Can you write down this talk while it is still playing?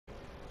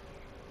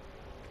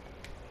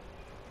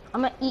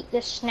I'm gonna eat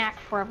this snack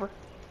forever.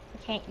 I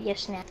can't eat a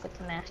snack with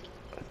the mask.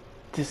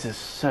 This is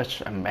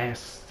such a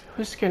mess.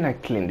 Who's gonna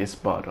clean these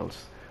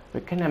bottles? We're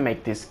gonna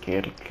make this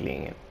girl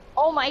clean it.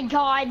 Oh my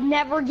god,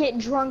 never get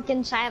drunk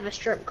inside of a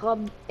strip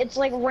club. It's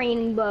like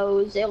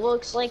rainbows. It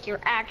looks like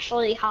you're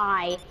actually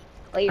high,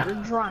 but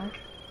you're drunk.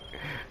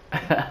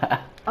 Oh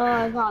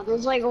my god,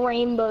 there's like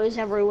rainbows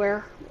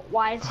everywhere.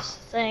 Why is this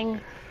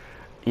thing?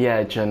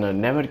 Yeah, Jono,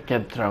 never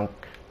get drunk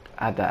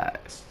at a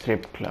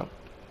strip club.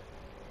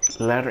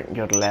 Learn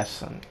your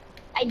lesson.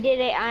 I did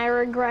it. I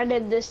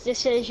regretted this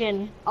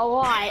decision a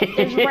lot.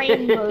 There's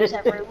rainbows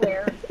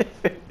everywhere.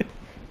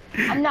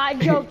 I'm not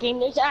joking.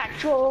 There's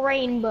actual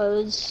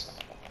rainbows.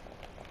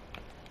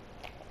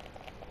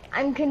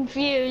 I'm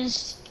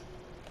confused.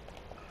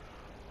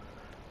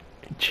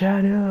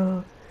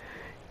 Jono.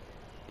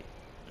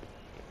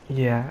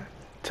 Yeah,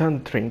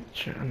 don't drink,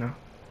 Jono.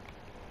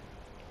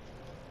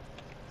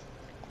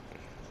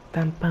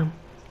 Pam pam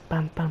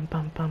pam pam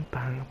pam pam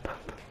pam pam.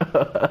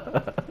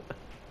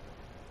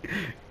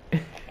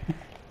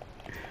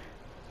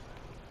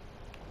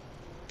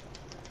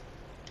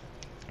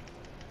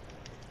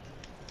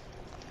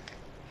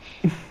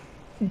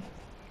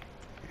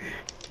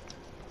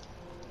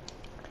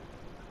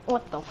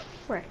 What the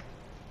frick?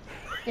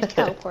 Just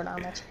teleport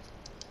on this.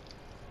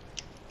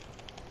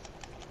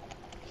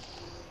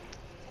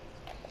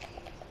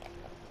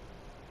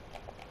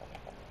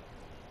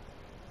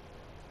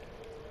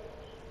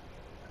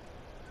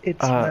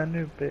 It's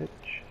Manu, bitch.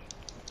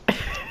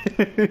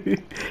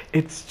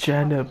 It's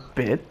Jono,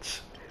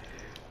 bitch.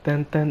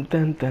 Dun dun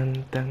dun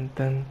dun dun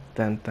dun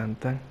dun dun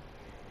dun.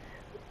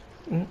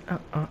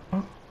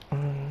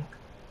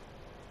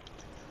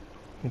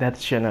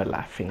 That's Jono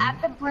laughing. I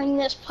have to bring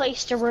this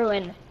place to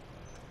ruin.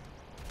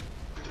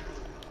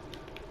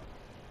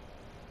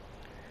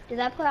 Did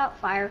that put out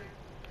fire?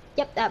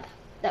 Yep,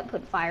 that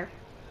put fire.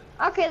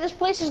 Okay, this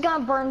place is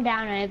gonna burn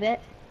down in a bit.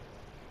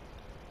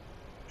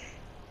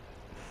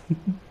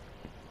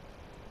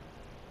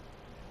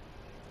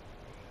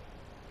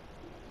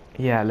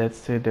 Yeah,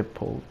 let's do the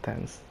pole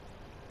dance.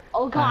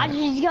 Oh god,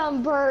 he's gonna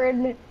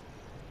burn.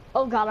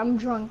 Oh god, I'm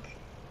drunk.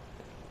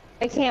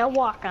 I can't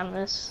walk on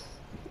this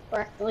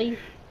correctly.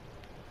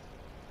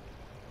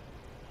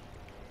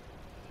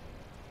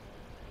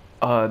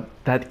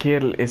 That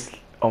girl is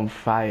on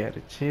fire.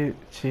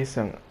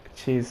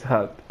 She's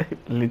hot,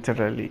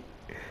 literally.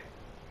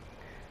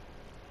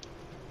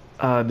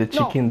 The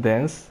chicken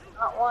dance.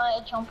 I don't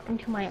want to jump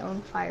into my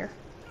own fire.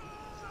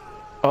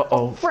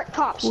 Oh. Frick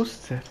cops. Who's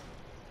that?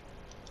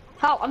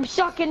 Help, I'm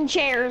stuck in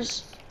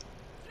chairs.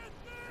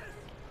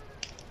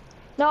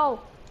 No,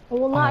 I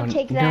will not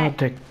take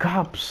that. No, the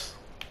cops.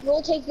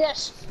 We'll take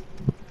this.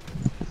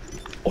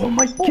 Oh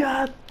my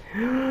god.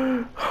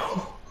 Oh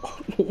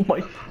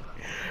my.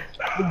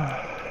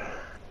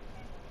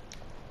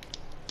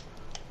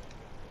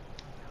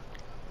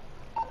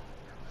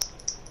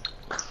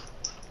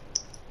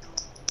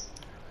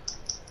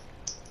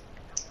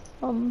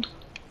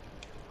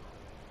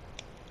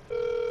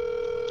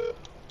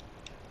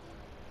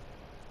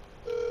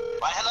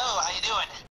 Why, hello, how you doing?